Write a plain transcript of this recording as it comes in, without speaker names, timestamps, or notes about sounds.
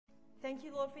Thank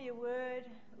you, Lord, for your word.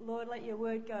 Lord, let your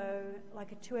word go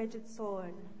like a two-edged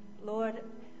sword. Lord,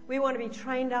 we want to be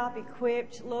trained up,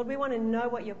 equipped. Lord, we want to know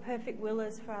what your perfect will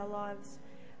is for our lives.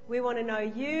 We want to know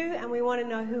you and we want to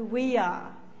know who we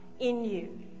are in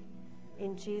you.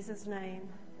 In Jesus' name,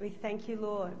 we thank you,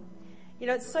 Lord. You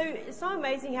know, it's so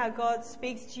amazing how God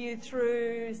speaks to you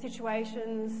through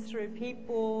situations, through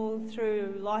people,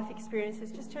 through life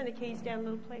experiences. Just turn the keys down a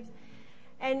little, please.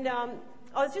 And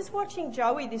I was just watching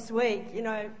Joey this week, you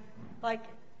know, like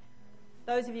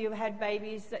those of you who have had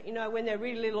babies that, you know, when they're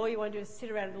really little, all you want to do is sit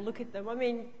around and look at them. I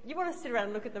mean, you want to sit around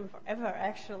and look at them forever,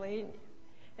 actually.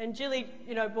 And Julie,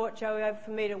 you know, brought Joey over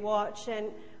for me to watch. And,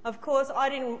 of course, I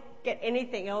didn't get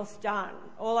anything else done.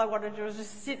 All I wanted to do was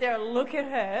just sit there and look at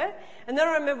her. And then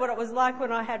I remember what it was like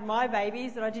when I had my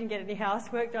babies, that I didn't get any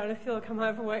housework done. I feel come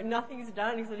home from work, nothing's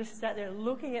done, because I just sat there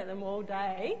looking at them all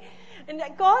day. And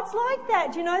that God's like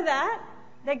that. Do you know that?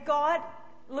 That God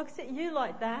looks at you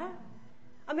like that.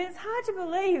 I mean, it's hard to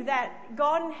believe that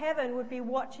God in heaven would be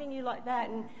watching you like that.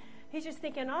 And he's just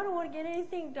thinking, I don't want to get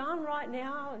anything done right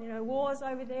now. You know, war's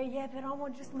over there. Yeah, but I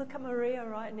want to just look at Maria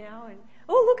right now. And,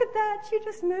 oh, look at that. She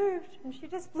just moved. And she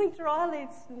just blinked her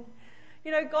eyelids. And,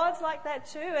 you know, God's like that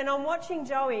too. And I'm watching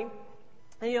Joey.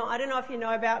 And, you know, I don't know if you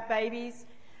know about babies,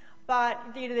 but,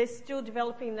 you know, they're still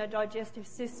developing their digestive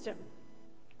system.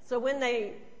 So when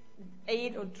they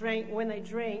eat or drink, when they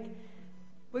drink,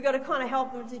 we've got to kind of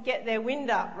help them to get their wind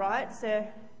up, right? So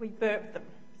we burp them.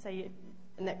 So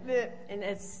and they burp, and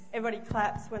everybody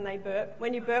claps when they burp.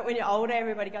 When you burp, when you're older,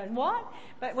 everybody goes, what?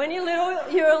 But when you're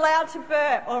little, you're allowed to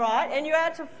burp, all right? And you're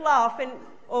allowed to fluff,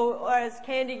 or as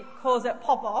Candy calls it,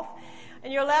 pop off.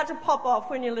 And you're allowed to pop off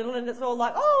when you're little, and it's all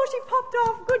like, oh, she popped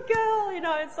off, good girl, you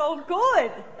know, it's all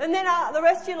good. And then the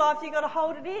rest of your life, you've got to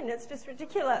hold it in. It's just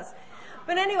ridiculous.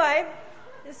 But anyway,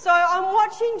 so I'm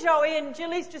watching Joey, and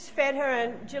Jilly's just fed her,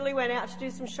 and Jilly went out to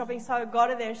do some shopping, so I got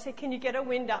her there, and she said, can you get her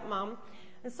wind up, Mum?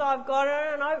 And so I've got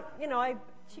her, and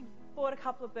she bought a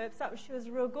couple of burps up, and she was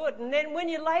real good. And then when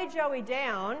you lay Joey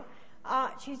down,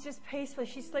 she's just peaceful.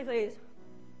 She sleeps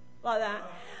like that,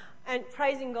 and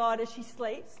praising God as she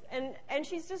sleeps. And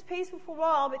she's just peaceful for a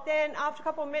while, but then after a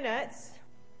couple of minutes,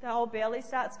 the old belly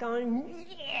starts going,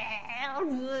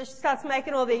 she starts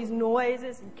making all these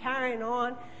noises and carrying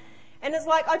on. And it's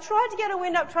like, I tried to get her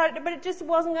wind up, but it just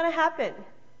wasn't going to happen.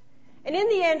 And in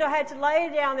the end, I had to lay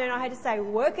her down there and I had to say,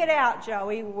 work it out,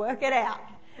 Joey, work it out.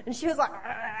 And she was like,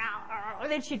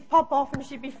 and then she'd pop off and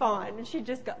she'd be fine. And she'd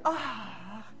just go,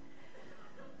 ah.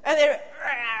 And then,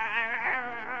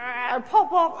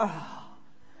 pop off, oh.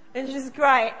 And it's just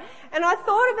great. And I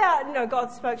thought about, you know,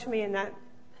 God spoke to me in that.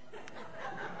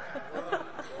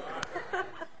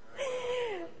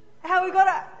 How we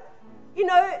got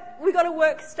to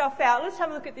work stuff out. Let's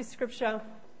have a look at this scripture.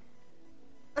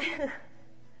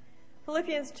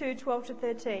 Philippians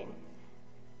 2:12-13.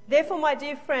 Therefore, my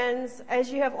dear friends,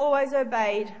 as you have always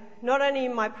obeyed, not only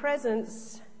in my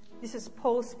presence, this is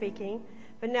Paul speaking,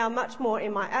 but now much more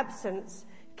in my absence,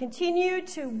 continue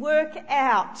to work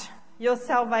out your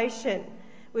salvation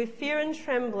with fear and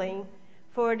trembling,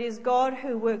 for it is God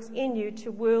who works in you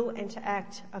to will and to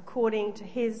act according to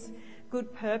his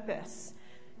good purpose.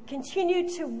 Continue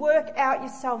to work out your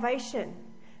salvation.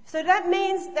 So that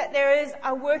means that there is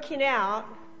a working out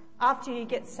after you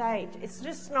get saved. It's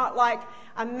just not like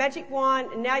a magic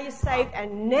wand and now you're saved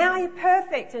and now you're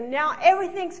perfect and now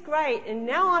everything's great and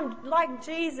now I'm like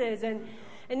Jesus and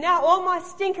now all my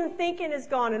stinking thinking is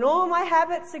gone and all my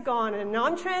habits are gone and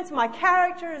my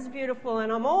character is beautiful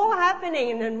and I'm all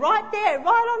happening, and then right there, right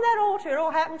on that altar, it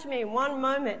all happened to me in one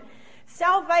moment.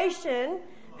 Salvation,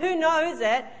 who knows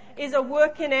it, is a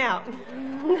working out.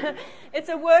 It's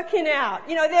a working out.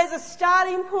 You know, there's a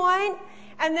starting point,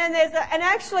 and then and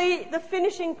actually the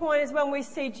finishing point is when we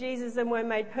see Jesus and we're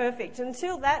made perfect.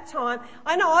 Until that time,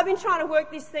 I know I've been trying to work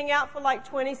this thing out for like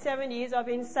 27 years. I've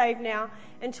been saved now.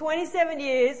 And 27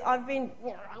 years I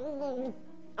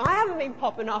haven't been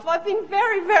popping off. I've been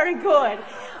very, very good.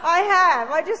 I have.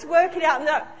 I just work it out. And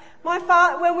my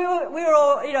father, when we were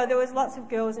all, you know, there was lots of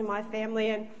girls in my family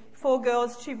and 4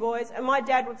 girls, 2 boys, and my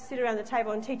dad would sit around the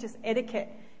table and teach us etiquette,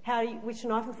 which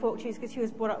knife and fork to use, because he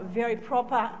was brought up with very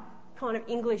proper kind of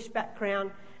English background.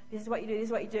 This is what you do, this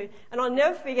is what you do. And I'll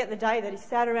never forget the day that he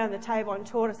sat around the table and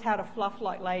taught us how to fluff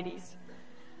like ladies.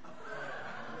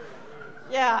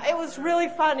 Yeah, it was really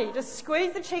funny. Just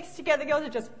squeeze the cheeks together, girls,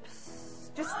 and just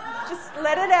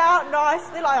let it out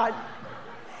nicely like that.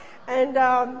 And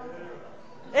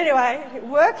anyway,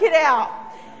 work it out.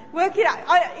 Work it out.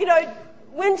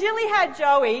 When Jilly had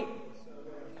Joey,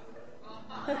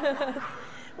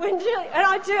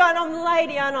 and I'm a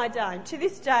lady, aren't I, Dane? To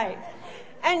this day.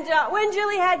 And when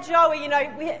Julie had Joey,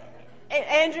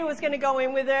 Andrew was going to go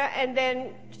in with her, and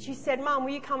then she said, Mum,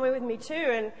 will you come in with me too?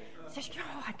 And I said,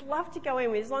 I'd love to go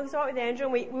in with, as long as I went with Andrew.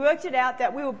 And we worked it out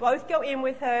that we would both go in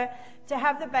with her to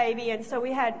have the baby. And so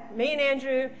we had me and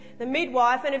Andrew, the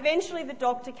midwife, and eventually the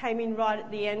doctor came in right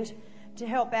at the end to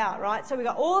help out, right? So we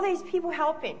got all these people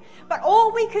helping. But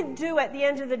all we could do at the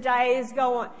end of the day is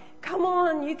go on, come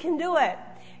on, you can do it.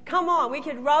 Come on, we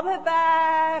could rub her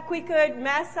back, we could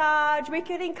massage, we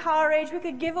could encourage, we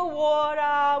could give her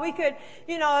water, we could,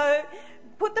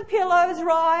 put the pillows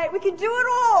right, we could do it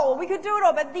all,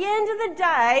 But at the end of the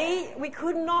day, we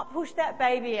could not push that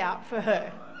baby out for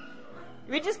her.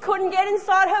 We just couldn't get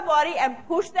inside her body and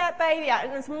push that baby out.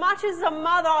 And as much as a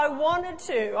mother I wanted to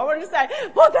say,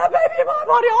 put that baby in my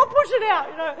body, I'll push it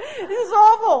out, this is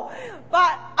awful.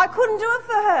 But I couldn't do it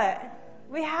for her.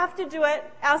 We have to do it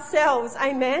ourselves.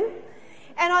 Amen.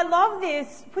 And I love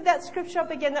this. Put that scripture up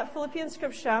again, that Philippians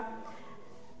scripture.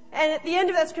 And at the end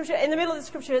of that scripture, in the middle of the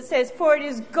scripture, it says, for it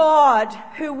is God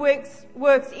who works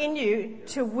in you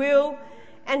to will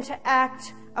and to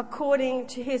act according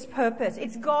to his purpose.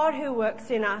 It's God who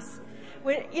works in us.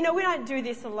 We don't do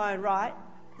this alone, right?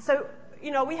 So,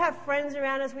 we have friends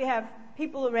around us, we have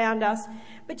people around us.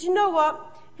 But you know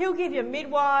what? He'll give you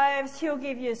midwives, he'll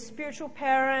give you spiritual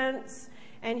parents,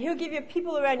 and he'll give you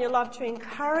people around your life to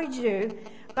encourage you.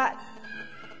 But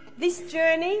this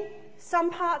journey,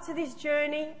 some parts of this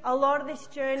journey, a lot of this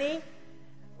journey,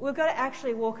 we've got to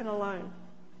actually walk it alone.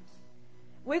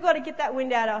 We've got to get that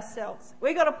wind out ourselves.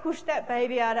 We've got to push that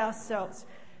baby out ourselves.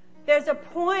 There's a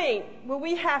point where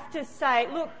we have to say,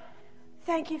 look,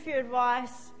 thank you for your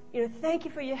advice. Thank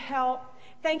you for your help.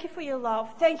 Thank you for your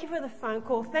love. Thank you for the phone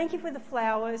call. Thank you for the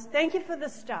flowers. Thank you for the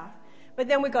stuff. But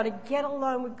then we've got to get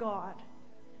alone with God.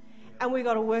 And we've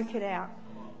got to work it out.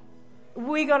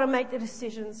 We've got to make the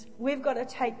decisions. We've got to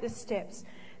take the steps.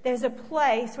 There's a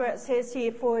place where it says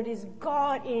here, for it is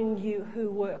God in you who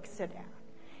works it out.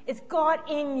 It's God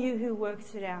in you who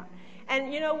works it out.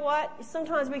 And you know what?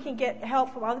 Sometimes we can get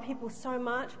help from other people so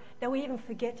much that we even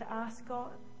forget to ask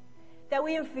God. That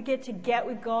we even forget to get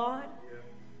with God.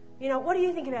 What do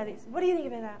you think about this? What do you think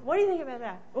about that? What do you think about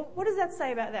that? What does that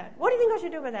say about that? What do you think I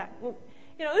should do about that?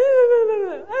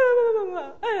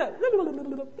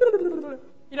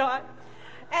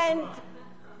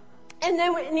 And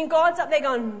then when God's up there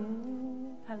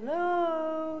going,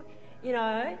 hello,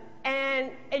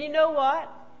 and you know what?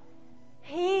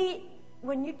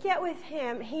 When you get with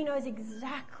him, he knows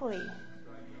exactly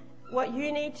what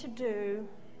you need to do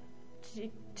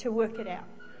to work it out.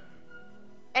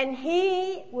 And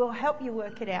he will help you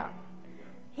work it out.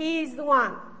 He is the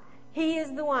one. He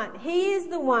is the one. He is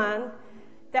the one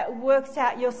that works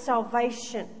out your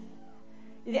salvation.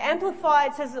 The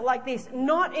Amplified says it like this,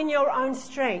 not in your own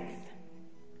strength,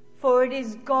 for it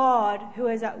is God who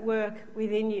is at work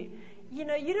within you. You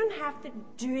don't have to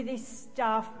do this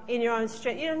stuff in your own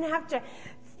strength. You don't have to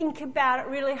think about it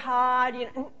really hard. You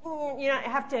don't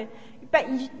have to, but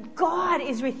God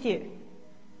is with you.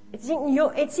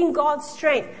 It's in God's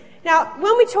strength. Now,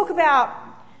 when we talk about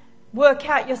work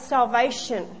out your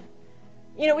salvation,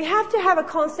 we have to have a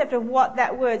concept of what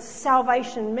that word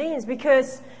salvation means,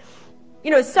 because,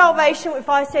 salvation, if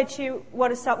I said to you, what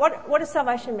does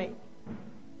salvation mean?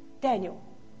 Daniel.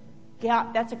 Yeah,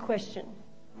 that's a question.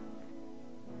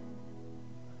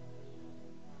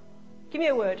 Give me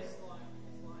a word.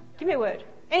 Give me a word.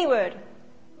 Any word.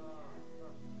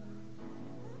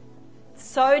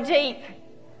 So deep.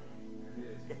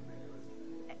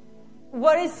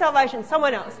 What is salvation?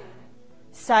 Someone else.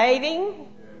 Saving.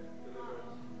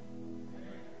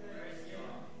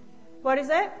 What is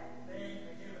it?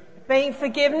 Being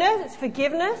forgiveness. It's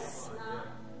forgiveness.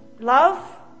 Love.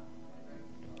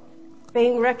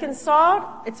 Being reconciled.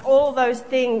 It's all those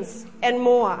things and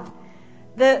more.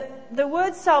 The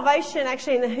word salvation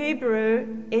actually in the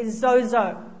Hebrew is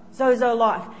zozo. Zozo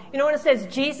life. When it says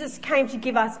Jesus came to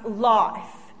give us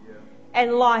life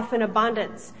and life in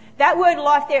abundance. That word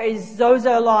life there is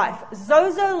zozo life.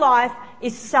 Zozo life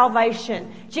is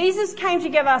salvation. Jesus came to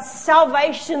give us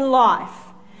salvation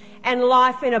life and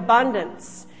life in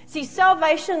abundance. See,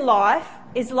 salvation life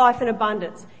is life in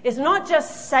abundance. It's not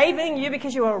just saving you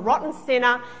because you were a rotten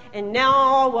sinner and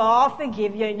now, I'll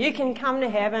forgive you and you can come to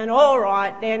heaven. All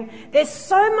right, then. There's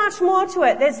so much more to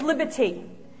it. There's liberty.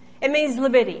 It means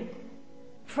liberty,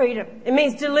 freedom. It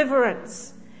means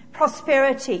deliverance,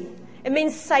 prosperity. It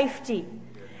means safety.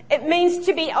 It means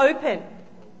to be open.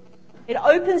 It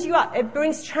opens you up. It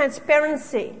brings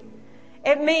transparency.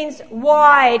 It means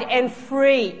wide and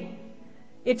free.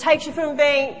 It takes you from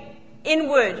being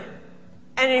inward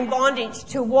and in bondage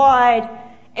to wide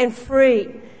and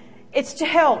free. It's to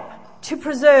help, to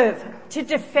preserve, to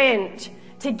defend,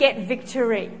 to get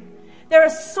victory. There are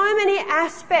so many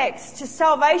aspects to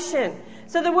salvation.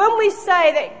 So that when we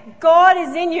say that God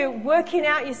is in you working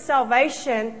out your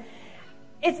salvation,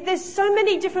 there's so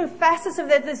many different facets of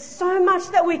that. There's so much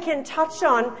that we can touch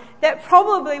on that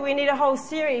probably we need a whole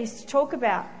series to talk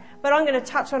about. But I'm going to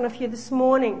touch on a few this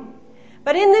morning.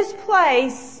 But in this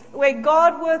place where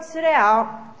God works it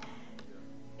out,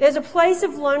 there's a place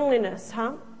of loneliness,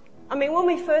 huh? I mean, when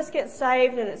we first get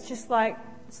saved and it's just like,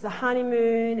 it's the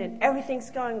honeymoon and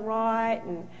everything's going right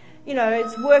and, you know,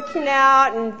 it's working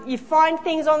out and you find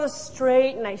things on the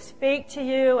street and they speak to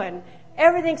you and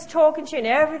everything's talking to you and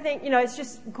everything, you know, it's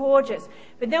just gorgeous.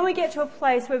 But then we get to a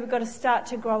place where we've got to start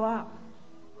to grow up.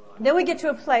 Then we get to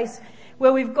a place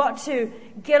where we've got to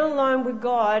get alone with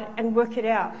God and work it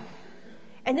out.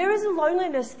 And there is a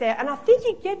loneliness there. And I think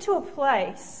you get to a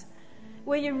place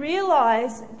where you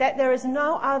realize that there is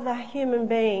no other human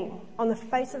being on the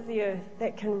face of the earth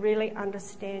that can really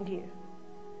understand you,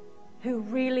 who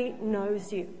really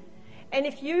knows you. And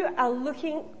if you are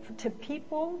looking to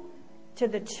people, to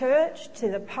the church, to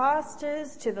the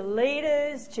pastors, to the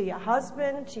leaders, to your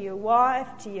husband, to your wife,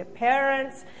 to your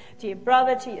parents, to your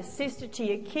brother, to your sister, to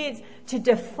your kids, to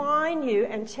define you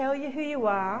and tell you who you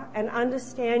are and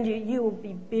understand you, you will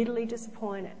be bitterly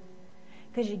disappointed.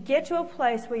 Because you get to a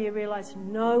place where you realize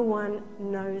no one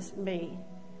knows me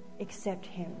except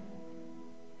him.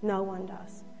 No one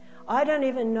does. I don't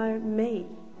even know me.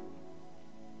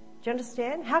 Do you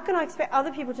understand? How can I expect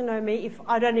other people to know me if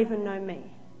I don't even know me?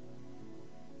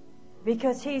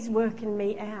 Because he's working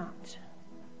me out.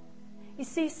 You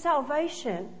see,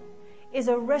 salvation is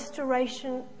a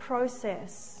restoration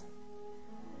process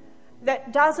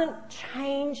that doesn't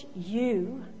change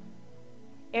you.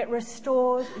 It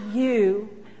restores you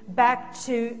back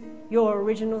to your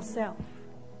original self.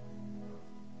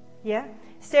 Yeah?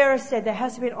 Sarah said there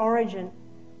has to be an origin.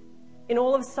 In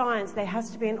all of science, there has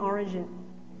to be an origin.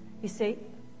 You see?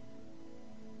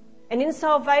 And in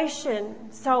salvation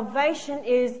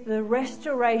is the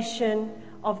restoration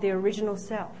of the original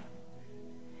self.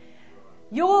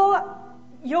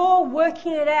 Your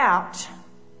working it out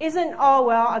isn't, oh,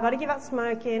 well, I've got to give up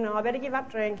smoking, or I better give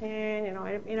up drinking,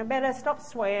 I better stop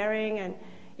swearing, and,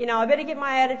 I better get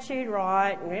my attitude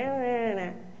right.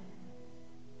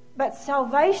 But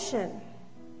salvation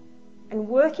and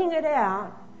working it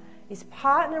out is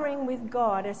partnering with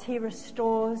God as he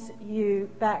restores you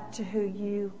back to who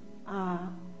you are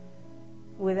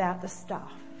without the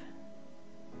stuff,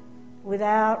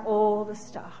 without all the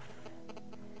stuff.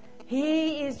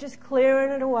 He is just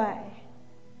clearing it away.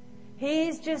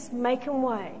 He's just making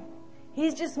way.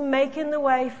 He's just making the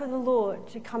way for the Lord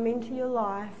to come into your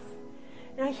life.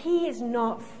 Now, he is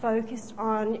not focused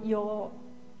on your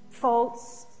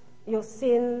faults, your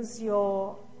sins,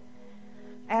 your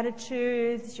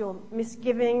attitudes, your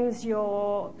misgivings,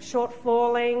 your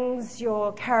shortfallings,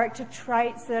 your character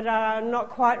traits that are not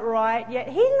quite right yet.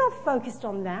 He's not focused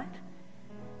on that.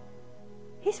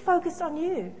 He's focused on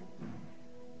you.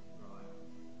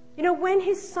 When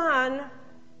his son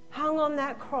hung on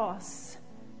that cross,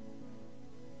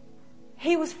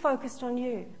 he was focused on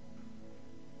you.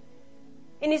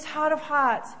 In his heart of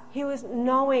hearts, he was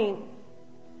knowing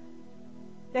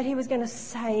that he was going to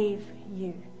save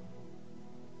you,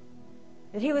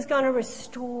 that he was going to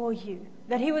restore you,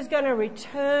 that he was going to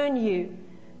return you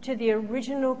to the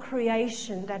original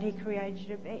creation that he created you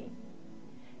to be.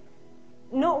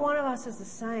 Not one of us is the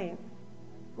same.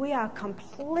 We are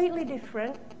completely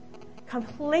different,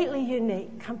 completely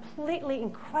unique, completely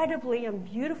incredibly and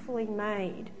beautifully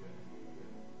made.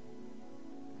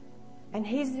 And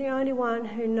he's the only one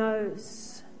who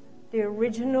knows the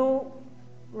original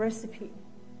recipe,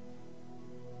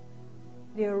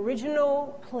 the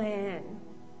original plan,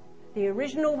 the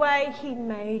original way he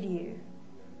made you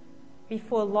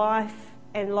before life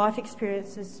and life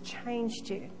experiences changed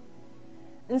you.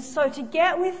 And so to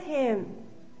get with him,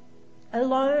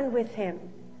 alone with him,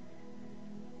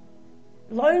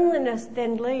 loneliness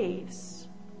then leaves.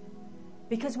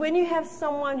 Because when you have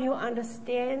someone who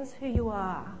understands who you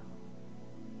are,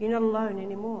 you're not alone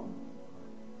anymore.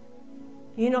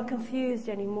 You're not confused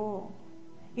anymore.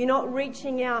 You're not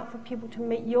reaching out for people to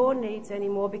meet your needs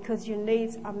anymore because your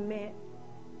needs are met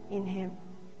in him.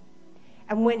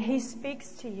 And when he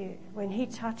speaks to you, when he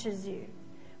touches you,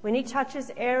 when he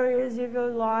touches areas of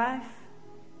your life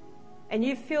and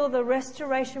you feel the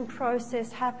restoration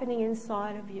process happening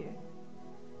inside of you,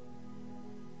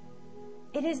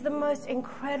 it is the most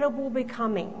incredible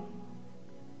becoming.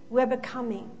 We're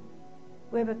becoming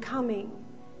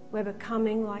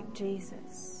like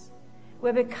Jesus.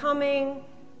 We're becoming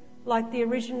like the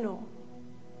original.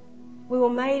 We were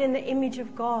made in the image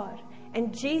of God,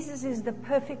 and Jesus is the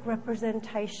perfect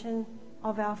representation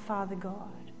of our Father God.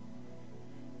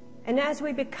 And as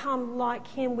we become like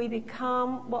Him, we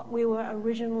become what we were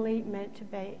originally meant to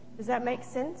be. Does that make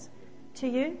sense to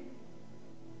you?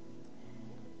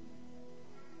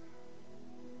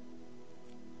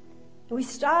 We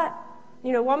start,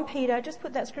 1 Peter, just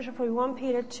put that scripture for you, 1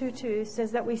 Peter 2:2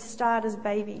 says that we start as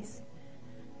babies.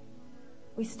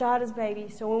 We start as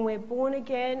babies. So when we're born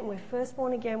again, we're first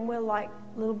born again, we're like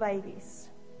little babies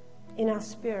in our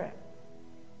spirit.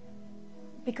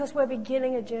 Because we're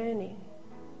beginning a journey.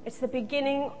 It's the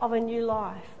beginning of a new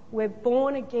life. We're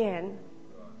born again,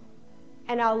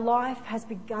 and our life has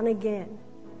begun again.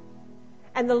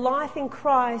 And the life in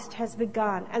Christ has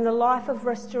begun, and the life of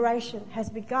restoration has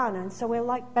begun. And so we're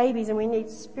like babies, and we need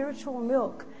spiritual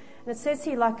milk. And it says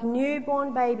here, like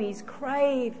newborn babies,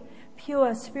 crave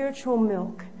pure spiritual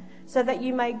milk, so that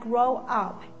you may grow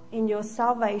up in your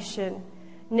salvation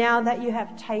now that you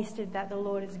have tasted that the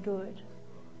Lord is good.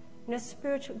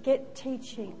 Spiritual, get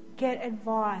teaching, get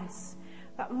advice.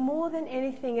 But more than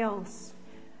anything else,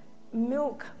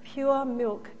 milk, pure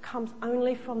milk, comes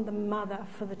only from the mother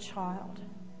for the child.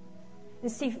 And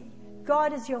see,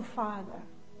 God is your Father,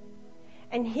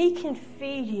 and He can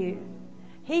feed you.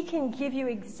 He can give you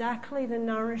exactly the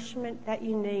nourishment that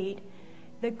you need.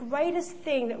 The greatest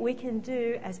thing that we can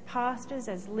do as pastors,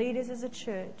 as leaders, as a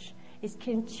church, is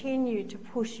continue to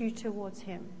push you towards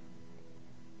Him.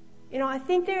 I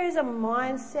think there's a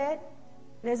mindset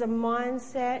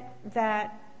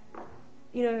that,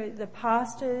 the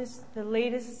pastors, the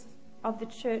leaders of the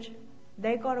church,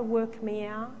 they've got to work me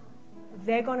out.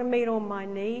 They're going to meet all my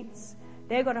needs.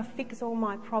 They're going to fix all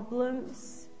my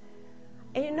problems.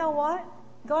 And you know what?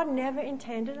 God never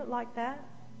intended it like that.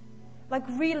 Like,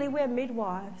 really, we're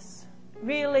midwives.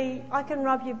 Really, I can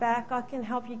rub you back, I can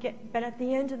help you but at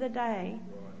the end of the day,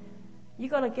 you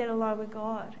got to get along with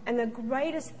God. And the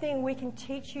greatest thing we can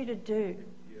teach you to do,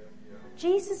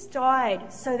 Jesus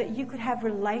died so that you could have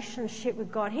relationship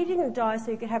with God. He didn't die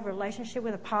so you could have a relationship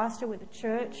with a pastor, with a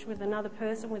church, with another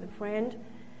person, with a friend.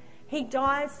 He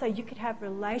died so you could have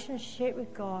relationship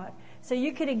with God. So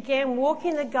you could again walk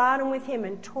in the garden with Him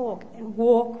and talk and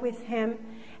walk with Him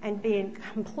and be in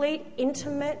complete,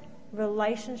 intimate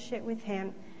relationship with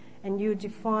Him. And you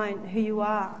define who you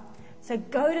are. So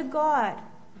go to God.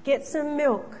 Get some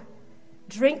milk.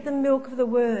 Drink the milk of the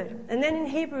Word. And then in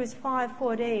Hebrews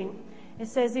 5:14, it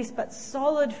says this, but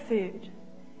solid food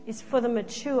is for the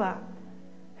mature,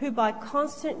 who by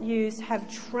constant use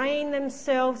have trained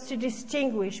themselves to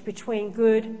distinguish between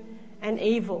good and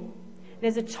evil.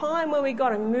 There's a time where we got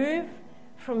to move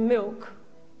from milk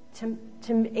to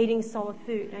eating solid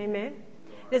food. Amen.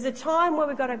 There's a time where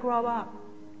we got to grow up.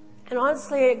 And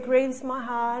honestly, it grieves my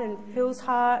heart and Phil's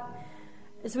heart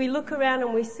as we look around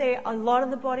and we see a lot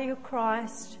of the body of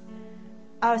Christ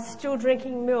are still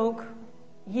drinking milk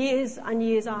years and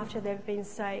years after they've been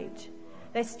saved.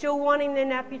 They're still wanting their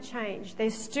nappy changed. They're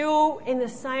still in the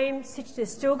same situation. They're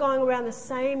still going around the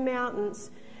same mountains.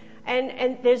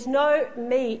 And there's no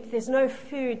meat, there's no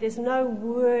food, there's no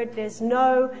word, there's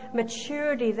no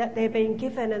maturity that they're being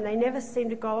given, and they never seem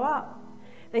to grow up.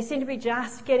 They seem to be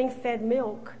just getting fed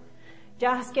milk.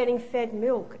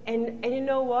 And you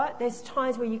know what? There's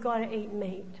times where you've got to eat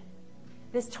meat.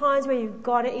 There's times where you've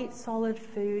got to eat solid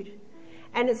food.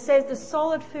 And it says the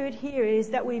solid food here is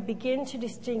that we begin to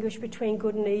distinguish between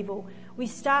good and evil. We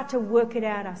start to work it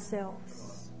out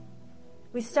ourselves.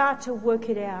 We start to work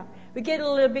it out. We get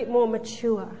a little bit more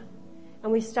mature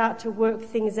and we start to work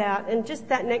things out. And just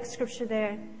that next scripture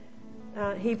there,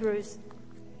 Hebrews,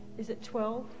 is it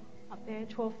 12? Up there,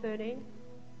 12:13.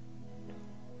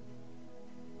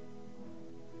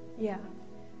 Yeah.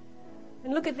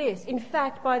 And look at this. In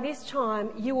fact, by this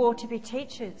time, you ought to be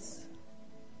teachers.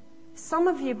 Some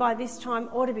of you by this time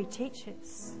ought to be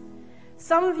teachers.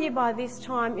 Some of you by this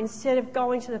time, instead of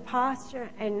going to the pastor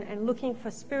and looking for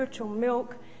spiritual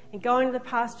milk and going to the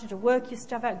pastor to work your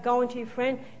stuff out, going to your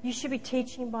friend, you should be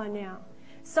teaching by now.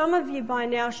 Some of you by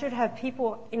now should have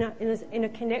people in a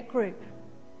connect group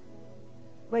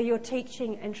where you're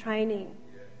teaching and training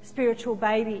spiritual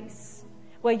babies,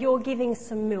 where you're giving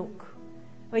some milk,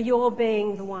 where you're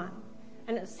being the one.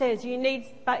 And it says you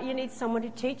need someone to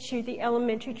teach you the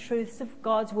elementary truths of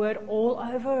God's word all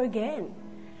over again.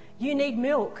 You need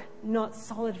milk, not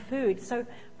solid food. So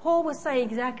Paul was saying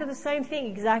exactly the same thing,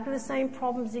 exactly the same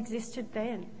problems existed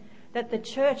then. That the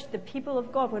church, the people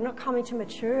of God, were not coming to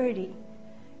maturity.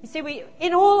 You see,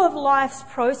 in all of life's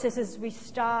processes, we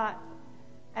start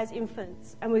as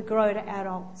infants and we grow to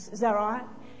adults. Is that right?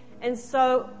 And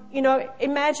so,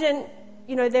 imagine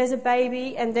there's a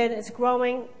baby and then it's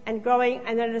growing, and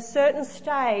then at a certain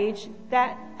stage,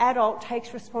 that adult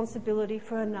takes responsibility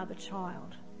for another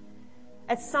child.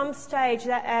 At some stage,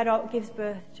 that adult gives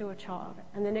birth to a child,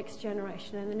 and the next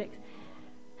generation, and the next.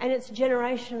 And it's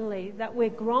generationally that we're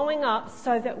growing up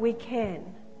so that we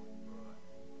can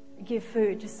give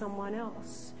food to someone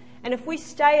else. And if we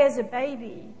stay as a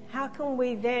baby, how can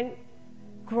we then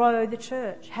grow the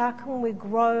church? How can we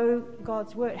grow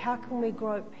God's word? How can we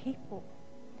grow people?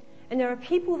 And there are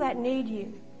people that need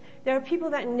you. There are people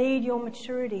that need your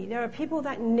maturity. There are people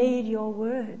that need your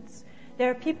words.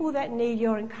 There are people that need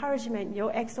your encouragement,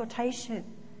 your exhortation.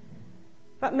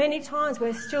 But many times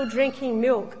we're still drinking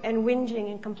milk and whinging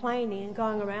and complaining and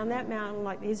going around that mountain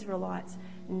like the Israelites,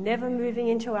 never moving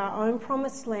into our own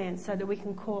promised land so that we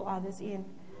can call others in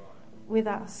with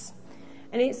us.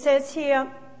 And it says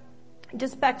here,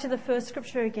 just back to the first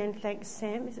scripture again, thanks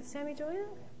Sam. Is it Sammy doing it?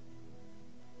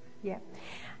 Yeah.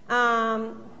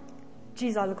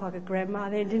 Geez, I look like a grandma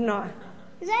then, didn't I?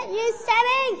 Is that you,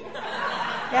 Sammy?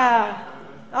 Yeah.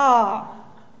 Oh.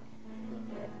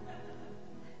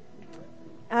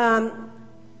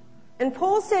 And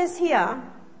Paul says here,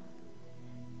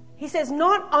 he says,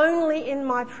 not only in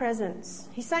my presence.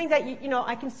 He's saying that,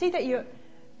 I can see that you're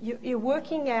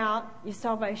working out your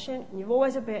salvation, and you've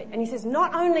always obeyed. And he says,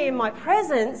 not only in my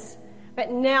presence,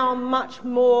 but now much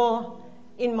more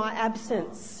in my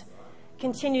absence.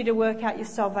 Continue to work out your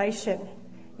salvation.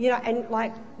 And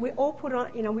like we all put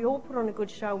on a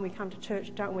good show when we come to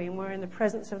church, don't we? And we're in the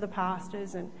presence of the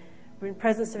pastors, and we're in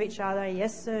presence of each other.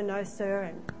 Yes, sir, no, sir.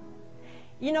 And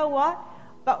you know what?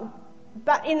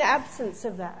 But in the absence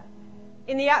of that,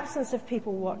 in the absence of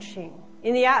people watching,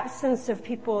 in the absence of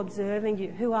people observing you,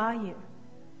 who are you?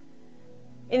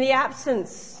 In the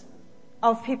absence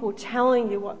of people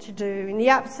telling you what to do, in the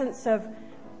absence of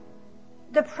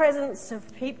the presence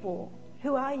of people,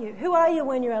 who are you? Who are you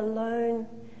when you're alone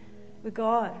with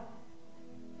God?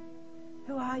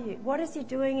 Who are you? What is He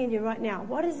doing in you right now?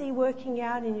 What is He working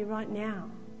out in you right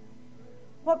now?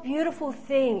 What beautiful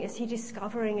thing is He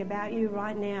discovering about you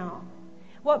right now?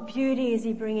 What beauty is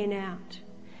He bringing out?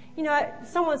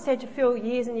 Someone said to Phil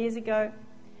years and years ago,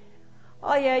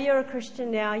 oh yeah, you're a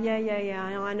Christian now. Yeah,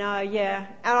 I know, yeah.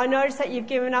 And I noticed that you've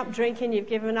given up drinking, you've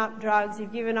given up drugs,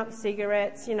 you've given up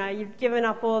cigarettes, you've given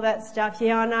up all that stuff.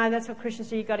 Yeah, I know, that's what Christians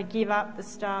do, you've got to give up the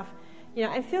stuff.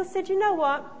 And Phil said, you know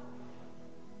what?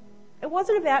 It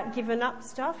wasn't about giving up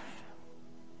stuff.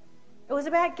 It was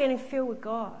about getting filled with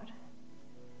God.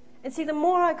 And see, the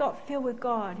more I got filled with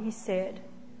God, he said,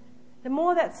 the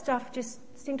more that stuff just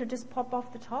seemed to just pop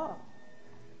off the top.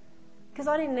 Because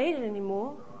I didn't need it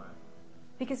anymore.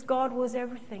 Because God was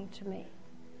everything to me.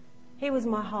 He was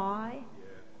my high.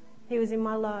 He was in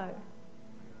my low.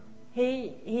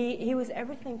 He was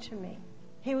everything to me.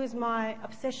 He was my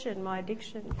obsession, my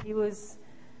addiction. He was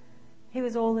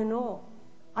all in all.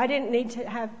 I didn't need to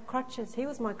have crutches. He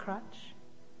was my crutch.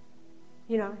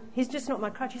 He's just not my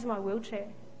crutch, he's my wheelchair.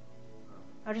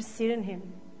 I just sit in Him.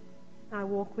 I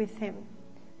walk with Him.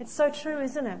 It's so true,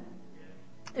 isn't it?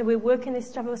 And we're working this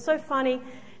stuff. It was so funny.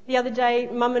 The other day,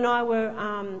 Mum and I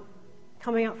were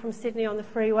coming up from Sydney on the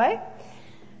freeway.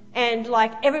 And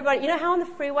like everybody, how on the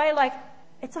freeway, like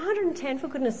it's 110 for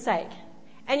goodness sake.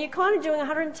 And you're kind of doing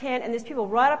 110 and there's people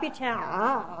right up your town.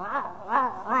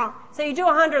 So you do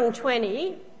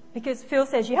 120 because Phil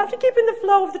says you have to keep in the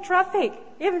flow of the traffic,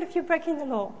 even if you're breaking the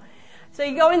law. So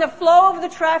you go in the flow of the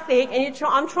traffic and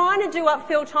I'm trying to do what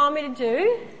Phil told me to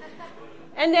do.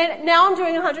 And then now I'm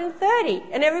doing 130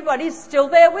 and everybody's still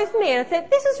there with me. And I said,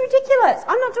 this is ridiculous.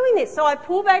 I'm not doing this. So I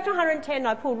pulled back to 110 and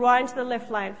I pulled right into the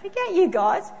left lane. Forget you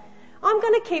guys. I'm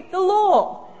going to keep the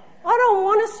law. I don't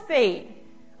want to speed.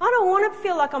 I don't want to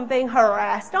feel like I'm being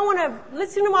harassed. I want to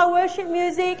listen to my worship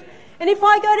music. And if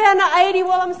I go down to 80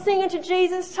 while I'm singing to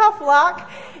Jesus, tough luck.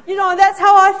 That's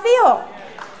how I feel.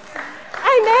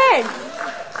 Amen.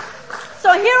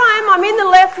 So here I am, I'm in the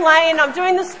left lane, I'm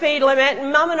doing the speed limit,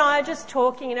 and Mum and I are just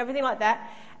talking and everything like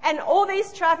that. And all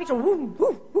these traffic are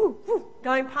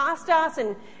going past us,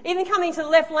 and even coming to the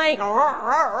left lane, and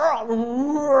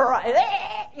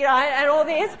all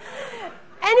this.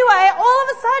 Anyway, all of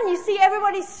a sudden you see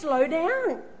everybody slow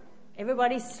down.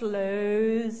 Everybody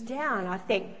slows down. I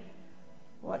think,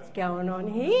 what's going on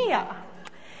here?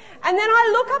 And then I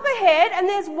look up ahead, and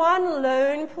there's one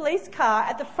lone police car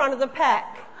at the front of the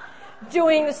pack,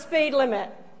 doing the speed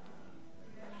limit.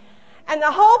 And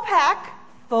the whole pack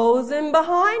falls in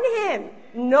behind him.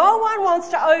 No one wants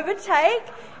to overtake.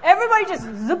 Everybody just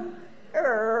zip.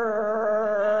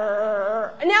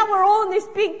 And now we're all in this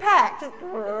big pack.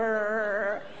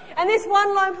 And this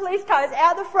one lone police car is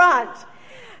out the front.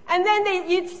 And then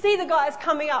you'd see the guys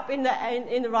coming up in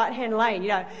the right-hand lane,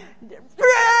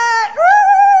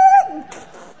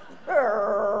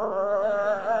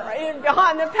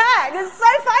 behind the pack. It's so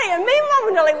funny. And me and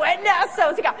Mum nearly went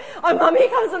ourselves to go, oh, Mum, here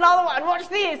comes another one. Watch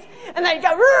this. And they'd go,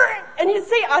 and you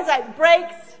see, I was like,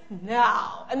 brakes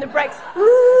now. And the brakes,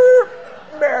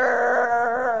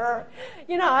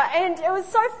 and it was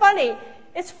so funny.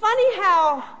 It's funny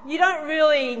how you don't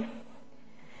really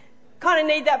kind of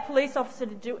need that police officer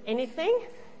to do anything.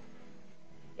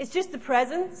 It's just the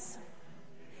presence.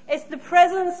 It's the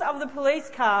presence of the police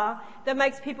car that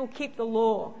makes people keep the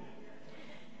law.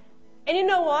 And you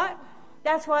know what?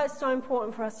 That's why it's so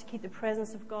important for us to keep the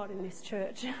presence of God in this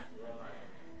church.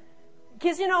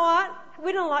 Because you know what?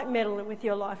 We don't like meddling with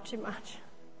your life too much.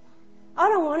 I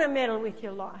don't want to meddle with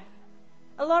your life.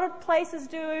 A lot of places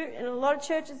do, and a lot of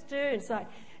churches do. It's like,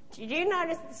 did you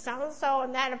notice that so-and-so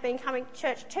and that have been coming to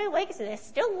church 2 weeks and they're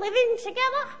still living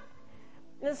together?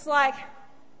 And it's like,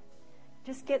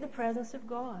 just get the presence of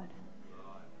God.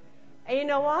 And you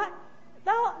know what?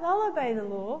 They'll obey the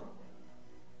law.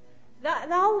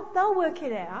 They'll work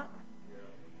it out.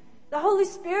 The Holy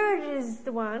Spirit is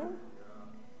the one.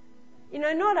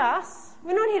 Not us.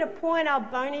 We're not here to point our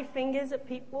bony fingers at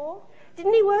people.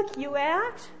 Didn't He work you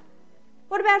out?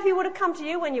 What about if He would have come to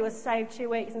you when you were saved 2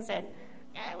 weeks and said,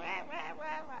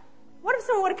 what if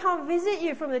someone would have come visit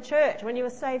you from the church when you were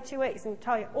saved 2 weeks and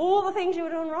tell you all the things you were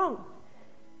doing wrong?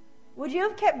 Would you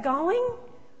have kept going?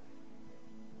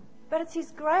 But it's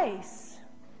His grace.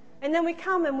 And then we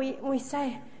come and we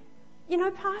say,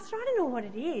 Pastor, I don't know what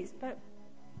it is, but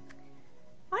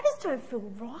I just don't feel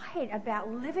right about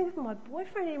living with my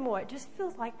boyfriend anymore. It just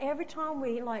feels like every time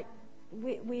we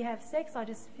have sex, I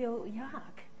just feel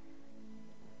yuck.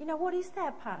 What is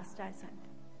that, Pastor? I said,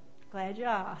 glad you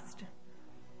asked.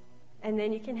 And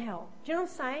then you can help. Do you know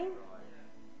what I'm saying?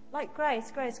 Like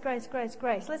grace.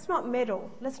 Let's not meddle.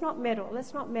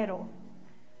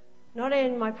 Not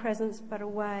in my presence, but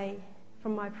away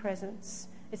from my presence.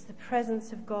 It's the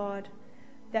presence of God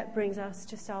that brings us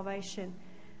to salvation.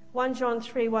 1 John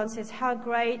 3:1 says, how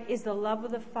great is the love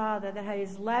of the Father that He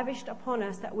has lavished upon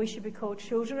us that we should be called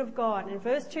children of God. And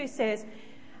verse 2 says,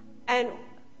 and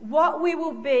what we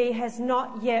will be has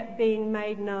not yet been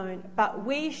made known, but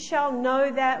we shall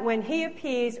know that when He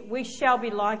appears, we shall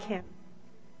be like Him,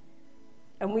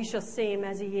 and we shall see Him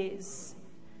as He is.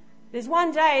 There's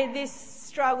one day this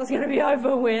struggle is going to be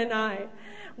over, we know.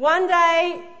 One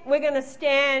day we're going to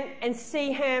stand and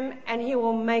see Him, and He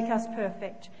will make us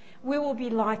perfect. We will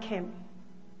be like Him.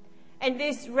 And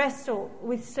this wrestle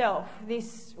with self,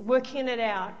 this working it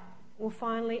out, will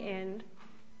finally end.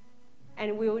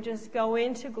 And we'll just go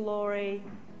into glory.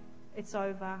 It's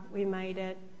over. We made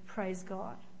it. Praise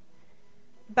God.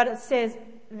 But it says,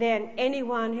 then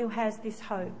anyone who has this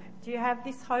hope. Do you have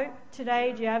this hope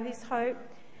today? Do you have this hope?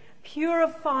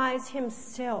 Purifies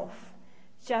himself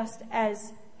just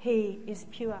as He is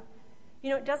pure.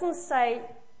 It doesn't say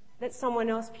that someone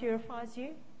else purifies you.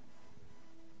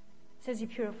 It says He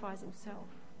purifies Himself.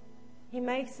 He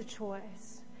makes a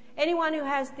choice. Anyone who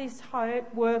has this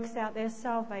hope works out their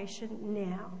salvation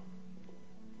now.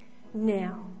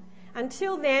 Now.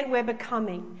 Until then, we're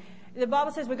becoming. The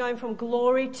Bible says we're going from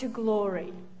glory to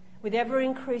glory, with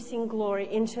ever-increasing glory,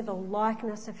 into the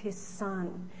likeness of His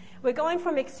Son. We're going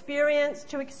from experience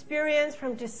to experience,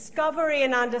 from discovery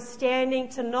and understanding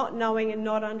to not knowing and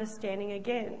not understanding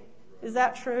again. Is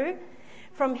that true?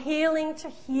 From healing to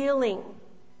healing.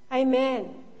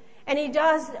 Amen. And He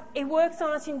works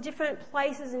on us in different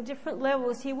places and different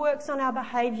levels. He works on our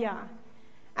behaviour.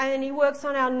 And then He works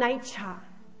on our nature.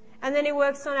 And then He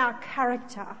works on our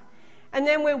character. And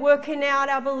then we're working out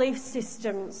our belief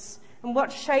systems and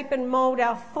what shape and mould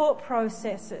our thought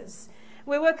processes.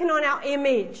 We're working on our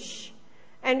image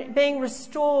and being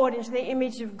restored into the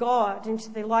image of God,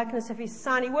 into the likeness of His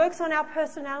Son. He works on our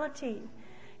personality.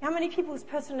 How many people's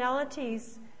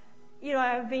personalities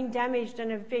have been damaged and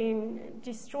have been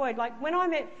destroyed? Like when I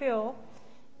met Phil,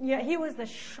 he was the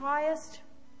shyest,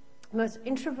 most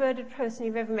introverted person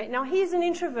you've ever met. Now he's an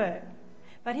introvert,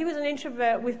 but he was an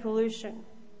introvert with pollution.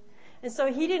 And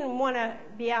so he didn't want to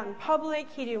be out in public.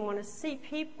 He didn't want to see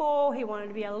people. He wanted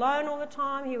to be alone all the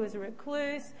time. He was a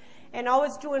recluse. And I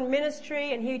was doing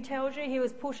ministry, and he tells you he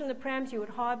was pushing the prams. He would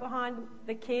hide behind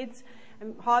the kids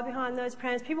and hide behind those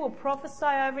prams. People would prophesy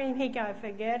over him. He'd go,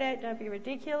 forget it. Don't be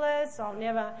ridiculous.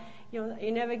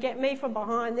 You'll never get me from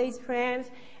behind these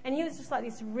prams. And he was just like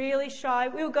this really shy.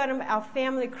 We would go to our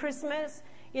family Christmas,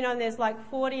 and there's like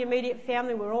 40 immediate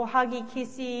family. We're all huggy,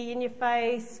 kissy, in your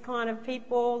face kind of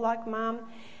people, like Mum.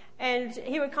 And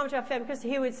he would come to our family Christmas.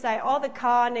 He would say, the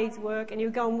car needs work. And he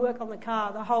would go and work on the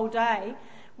car the whole day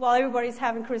while everybody's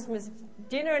having Christmas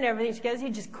dinner and everything together. He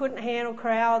just couldn't handle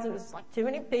crowds, and it was like too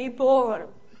many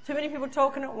people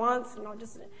talking at once, and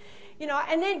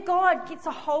and then God gets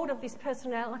a hold of this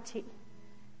personality,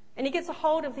 and he gets a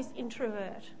hold of this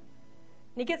introvert,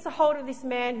 and he gets a hold of this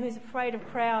man who's afraid of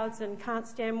crowds and can't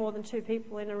stand more than 2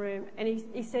 people in a room, and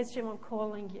he says to him, I'm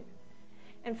calling you.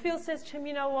 And Phil says to him,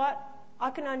 you know what? I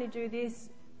can only do this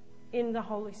in the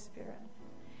Holy Spirit.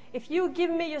 If you give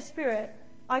me your Spirit,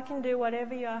 I can do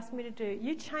whatever you ask me to do.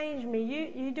 You change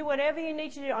me. You do whatever you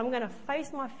need to do. I'm going to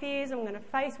face my fears. I'm going to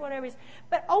face whatever it is.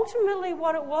 But ultimately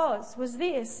what it was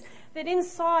this, that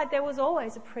inside there was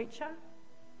always a preacher.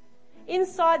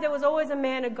 Inside there was always a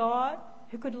man of God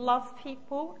who could love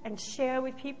people and share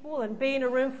with people and be in a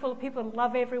room full of people and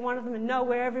love every one of them and know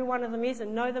where every one of them is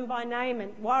and know them by name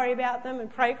and worry about them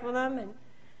and pray for them. And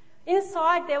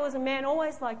inside there was a man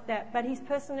always like that, but his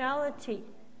personality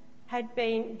had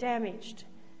been damaged.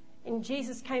 And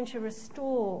Jesus came to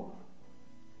restore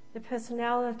the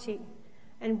personality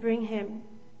and bring him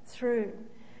through.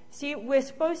 See, we're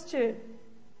supposed to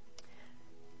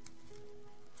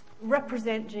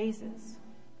represent Jesus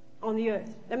on the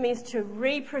earth. That means to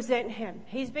represent him.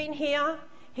 He's been here.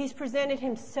 He's presented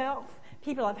himself.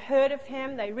 People have heard of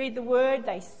him. They read the word.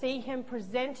 They see him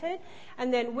presented.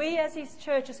 And then we as his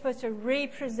church are supposed to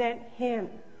represent him.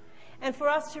 And for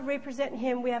us to represent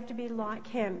him, we have to be like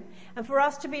him. And for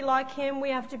us to be like him,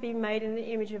 we have to be made in the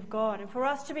image of God. And for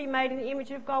us to be made in the image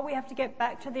of God, we have to get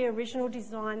back to the original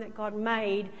design that God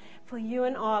made for you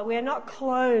and I. We are not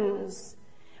clones.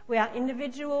 We are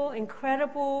individual,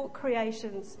 incredible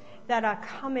creations that are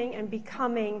coming and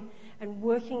becoming and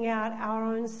working out our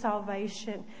own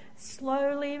salvation.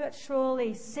 Slowly but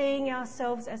surely, seeing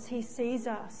ourselves as he sees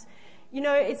us.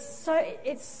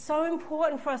 It's so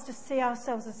important for us to see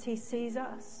ourselves as he sees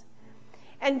us.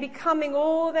 And becoming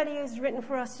all that he has written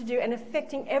for us to do and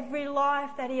affecting every life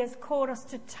that he has called us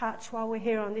to touch while we're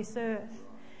here on this earth.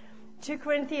 2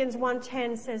 Corinthians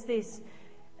 1:10 says this,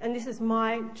 and this is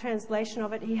my translation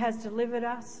of it. He has delivered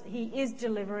us, he is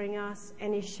delivering us,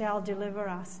 and he shall deliver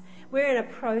us. We're in a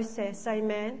process,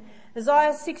 amen.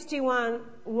 Isaiah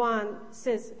 61:1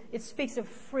 says, it speaks of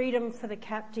freedom for the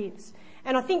captives.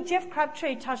 And I think Jeff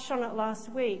Crabtree touched on it last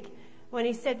week when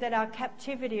he said that our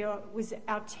captivity, or was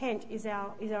our tent, is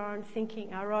our own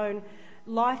thinking, our own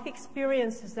life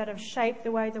experiences that have shaped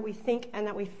the way that we think and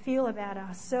that we feel about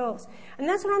ourselves. And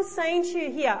that's what I'm saying to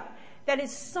you here, that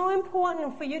it's so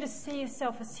important for you to see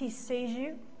yourself as he sees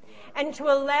you and to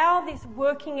allow this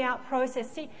working out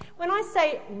process. See, when I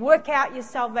say work out your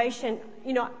salvation,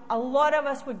 a lot of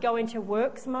us would go into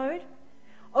works mode.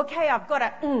 Okay, I've got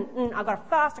to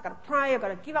fast, I've got to pray, I've got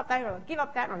to give up that, I've got to give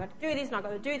up that, and I've got to do this, and I've got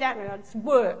to do that, and it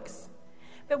works.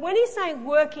 But when he's saying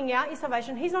working out your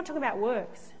salvation, he's not talking about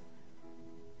works.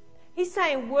 He's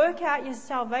saying work out your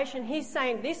salvation. He's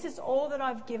saying this is all that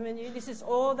I've given you, this is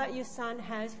all that your son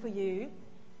has for you.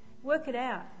 Work it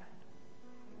out.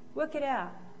 Work it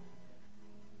out.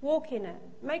 Walk in it.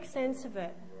 Make sense of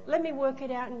it. Let me work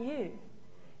it out in you.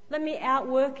 Let me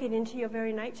outwork it into your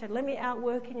very nature. Let me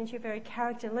outwork it into your very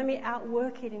character. Let me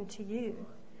outwork it into you.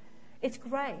 It's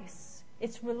grace.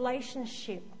 It's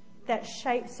relationship that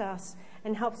shapes us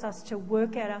and helps us to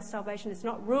work out our salvation. It's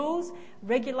not rules,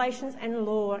 regulations, and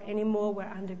law anymore. We're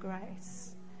under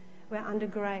grace. We're under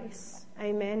grace.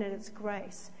 Amen. And it's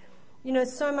grace.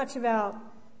 So much of our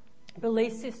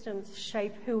belief systems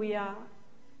shape who we are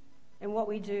and what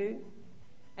we do.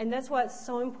 And that's why it's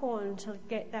so important to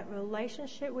get that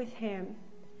relationship with him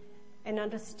and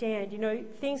understand.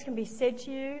 Things can be said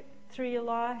to you through your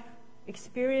life.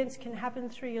 Experience can happen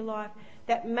through your life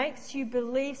that makes you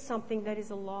believe something that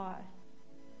is a lie.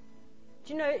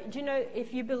 Do you know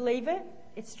if you believe it,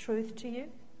 it's truth to you?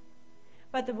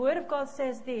 But the Word of God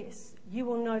says this, you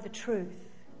will know the truth,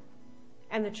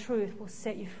 and the truth will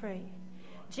set you free.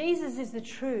 Jesus is the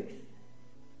truth.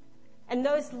 And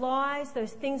those lies,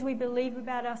 those things we believe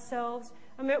about ourselves.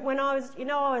 I mean, when I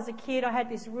was a kid, I had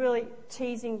this really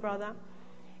teasing brother.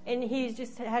 And he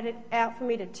just had it out for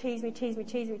me to tease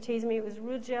me. It was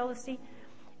real jealousy.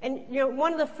 And,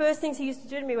 one of the first things he used to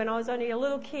do to me when I was only a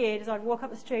little kid is I'd walk up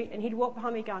the street and he'd walk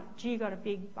behind me going, gee, you got a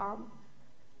big bottom.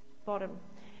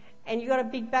 And you got a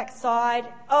big backside.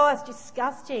 Oh, it's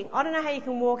disgusting. I don't know how you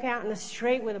can walk out in the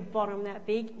street with a bottom that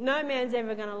big. No man's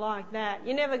ever going to like that.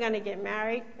 You're never going to get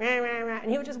married.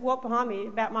 And he would just walk behind me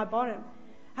about my bottom.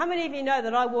 How many of you know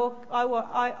that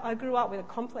I grew up with a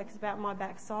complex about my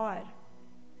backside?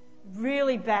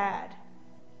 Really bad.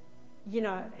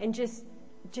 And just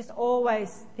just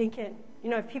always thinking,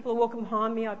 if people are walking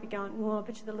behind me, I'd be going, oh, I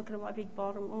bet you they're looking at my big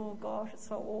bottom. Oh, gosh, it's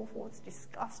so awful. It's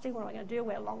disgusting. What am I going to do?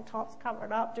 Wear long tops, cover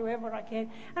it up, do whatever I can.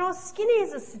 And I was skinny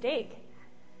as a stick.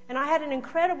 And I had an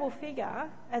incredible figure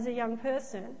as a young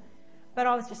person, but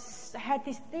I had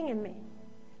this thing in me.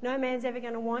 No man's ever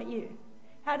going to want you.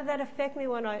 How did that affect me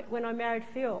when I married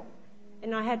Phil?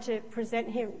 And I had to present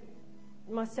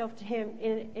myself to him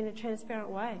in a transparent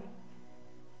way.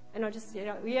 And I just, you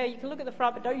can look at the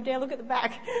front, but don't you dare look at the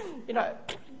back.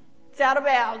 It's out of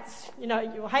bounds.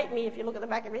 You'll hate me if you look at the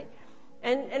back of me.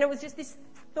 And it was just this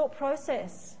thought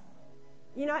process.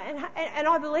 And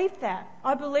I believed that.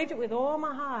 I believed it with all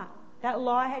my heart. That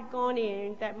lie had gone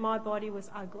in, that my body was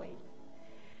ugly.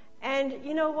 And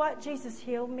you know what? Jesus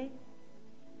healed me.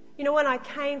 When I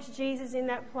came to Jesus in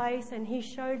that place and He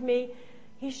showed me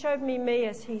me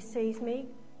as He sees me.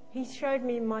 He showed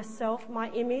me myself, my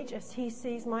image, as He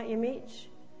sees my image.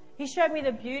 He showed me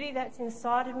the beauty that's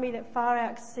inside of me that far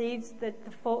exceeds the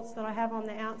faults that I have on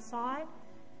the outside.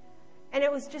 And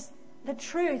it was just the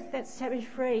truth that set me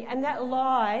free. And that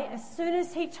lie, as soon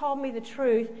as He told me the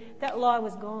truth, that lie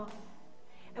was gone.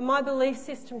 And my belief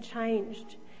system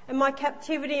changed. And my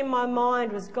captivity in my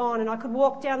mind was gone. And I could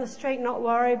walk down the street and not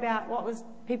worry about what was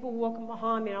people walking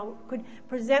behind me. And I could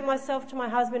present myself to my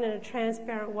husband in a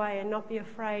transparent way and not be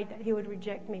afraid that he would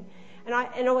reject me. And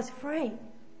I was free.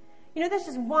 That's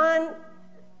just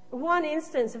one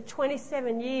instance of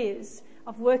 27 years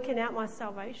of working out my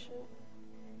salvation.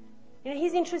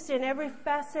 He's interested in every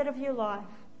facet of your life,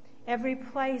 every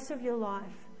place of your life.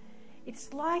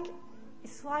 It's like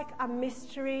a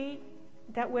mystery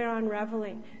that we're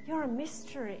unraveling. You're a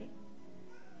mystery.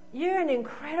 You're an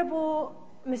incredible,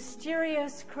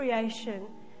 mysterious creation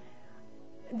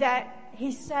that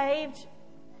He saved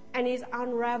and is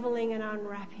unraveling and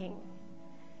unwrapping.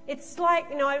 It's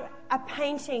like, a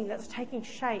painting that's taking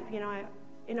shape,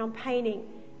 I'm painting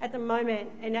at the moment,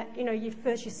 and you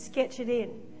sketch it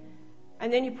in.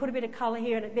 And then you put a bit of colour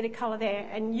here and a bit of colour there.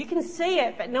 And you can see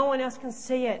it, but no one else can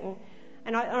see it.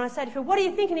 And I say to Phil, what do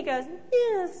you think? And he goes,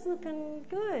 yeah, it's looking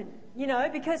good.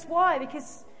 Because why?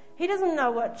 Because he doesn't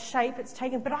know what shape it's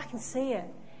taken, but I can see it.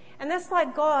 And that's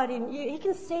like God in you. He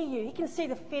can see you. He can see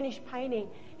the finished painting.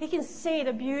 He can see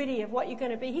the beauty of what you're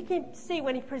going to be. He can see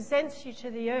when He presents you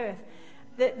to the earth,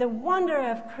 the wonder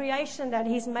of creation that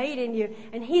He's made in you.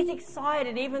 And He's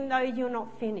excited even though you're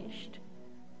not finished.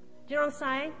 Do you know what I'm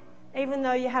saying? Even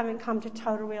though you haven't come to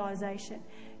total realization.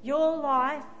 Your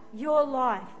life, you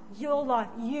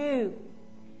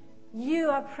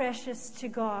are precious to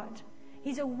God.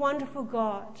 He's a wonderful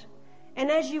God. And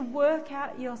as you work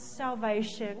out your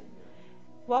salvation,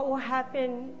 what will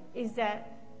happen is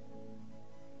that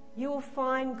you will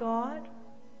find God,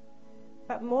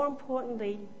 but more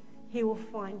importantly, He will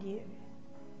find you.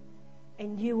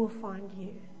 And you will find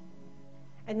you.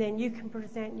 And then you can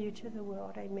present you to the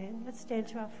world. Amen. Let's stand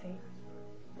to our feet.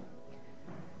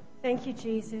 Thank you,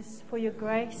 Jesus, for your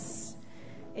grace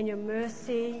and your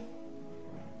mercy.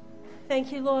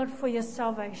 Thank you, Lord, for your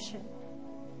salvation.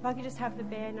 If I could just have the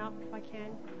band up, if I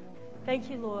can. Thank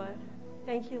you, Lord.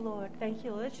 Thank you, Lord. Thank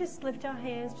you, Lord. Let's just lift our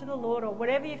hands to the Lord, or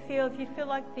whatever you feel. If you feel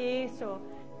like this or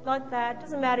like that,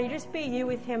 doesn't matter. You just be you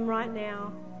with Him right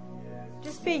now.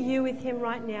 Just be you with Him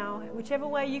right now. Whichever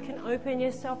way you can open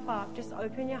yourself up, just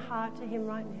open your heart to Him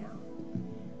right now.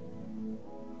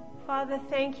 Father,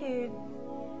 thank you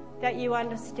that you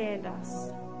understand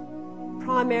us.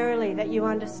 Primarily, that you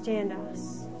understand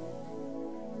us.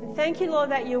 And thank you, Lord,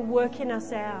 that you're working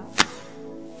us out.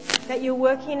 That you're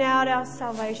working out our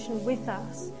salvation with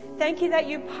us. Thank you that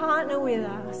you partner with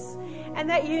us. And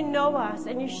that you know us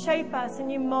and you shape us and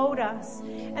you mold us,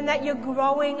 and that you're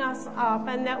growing us up,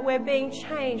 and that we're being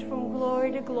changed from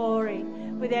glory to glory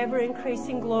with ever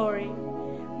increasing glory,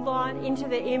 Lord, into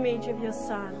the image of your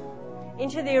Son,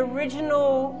 into the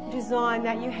original design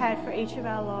that you had for each of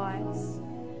our lives.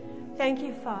 Thank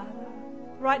you, Father.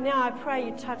 Right now I pray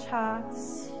you touch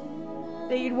hearts,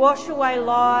 that you'd wash away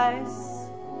lies,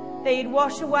 that you'd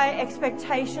wash away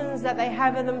expectations that they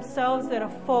have of themselves that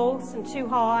are false and too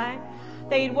high,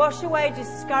 that you'd wash away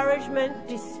discouragement,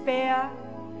 despair,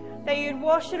 that you'd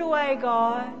wash it away,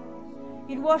 God.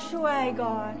 You'd wash away,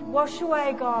 God. Wash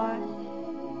away, God,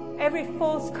 every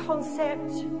false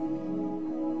concept.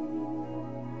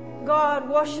 God,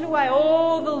 wash it away,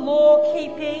 all the law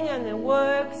keeping and the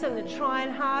works and the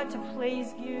trying hard to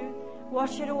please you.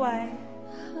 Wash it away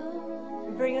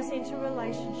and bring us into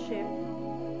relationship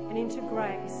and into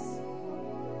grace.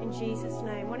 In Jesus'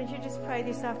 name. Why don't you just pray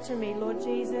this after me? Lord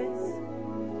Jesus,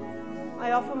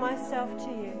 I offer myself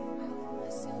to you.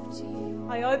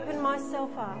 I open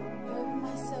myself up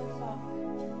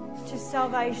to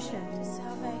salvation,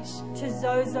 to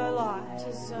Zozo life,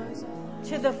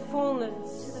 to the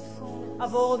fullness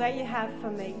of all that you have for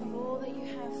me.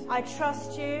 I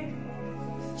trust you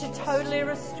to totally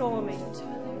restore me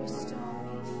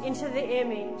into the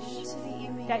image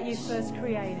that you first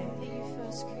created,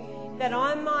 that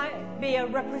I might be a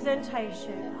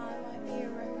representation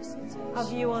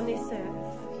of you on this earth.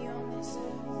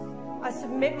 I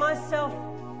submit myself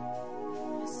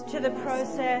to the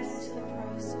process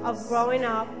of growing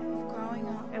up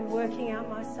and working out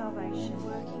my salvation.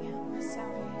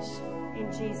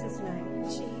 In Jesus' name.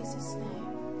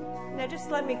 Now just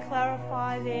let me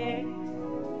clarify there.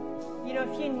 You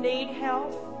know, if you need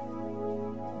help,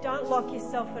 don't lock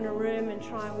yourself in a room and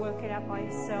try and work it out by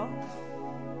yourself.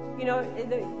 You know,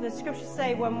 the scriptures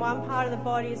say when one part of the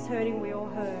body is hurting, we all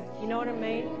hurt. You know what I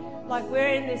mean? Like, we're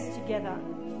in this together.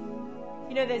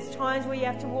 You know, there's times where you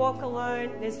have to walk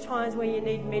alone. There's times where you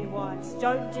need midwives.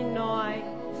 Don't deny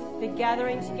the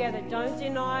gathering together. Don't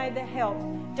deny the help.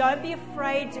 Don't be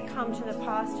afraid to come to the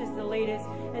pastors, the leaders,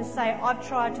 and say, I've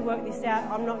tried to work this out.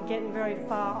 I'm not getting very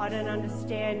far. I don't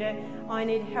understand it. I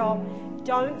need help.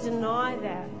 Don't deny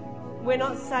that. We're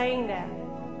not saying that.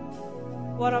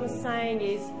 What I'm saying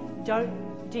is,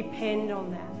 don't depend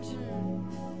on that.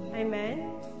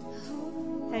 Amen?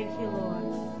 Thank you,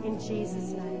 Lord. In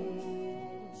Jesus' name.